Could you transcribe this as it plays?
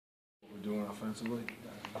doing offensively,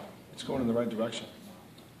 it's going in the right direction.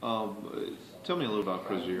 Tell me a little about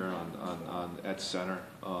Crozier on at center.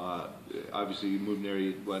 Obviously, you moved there.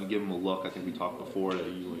 You want to give him a look. I think we talked before that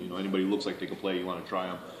you know anybody who looks like they can play, you want to try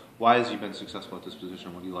him. Why has he been successful at this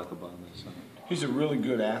position? What do you like about him at center? He's a really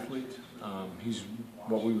good athlete. He's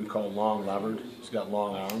what we would call long levered. He's got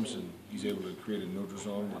long arms, and he's able to create a neutral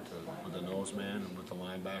zone with the nose man and with the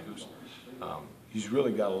linebackers. He's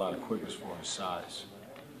really got a lot of quickness for his size.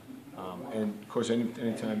 And of course,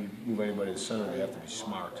 anytime you move anybody to center, they have to be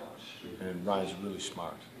smart. And Ryan's really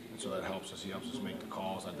smart, and so that helps us. He helps us make the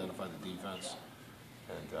calls, identify the defense,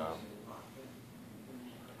 and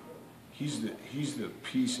he's the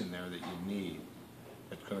piece in there that you need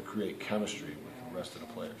that's going to create chemistry with the rest of the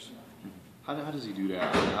players. How does he do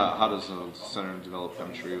that? How does a center develop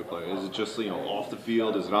chemistry with players? Is it just off the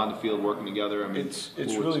field? Is it on the field working together? I mean, it's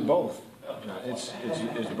really both. It's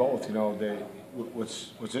both.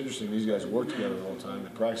 What's interesting? These guys work together all the time. They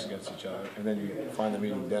practice against each other, and then you find them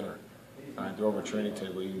eating dinner. They're over a training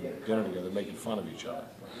table eating dinner together, making fun of each other.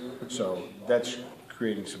 So that's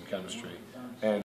creating some chemistry. And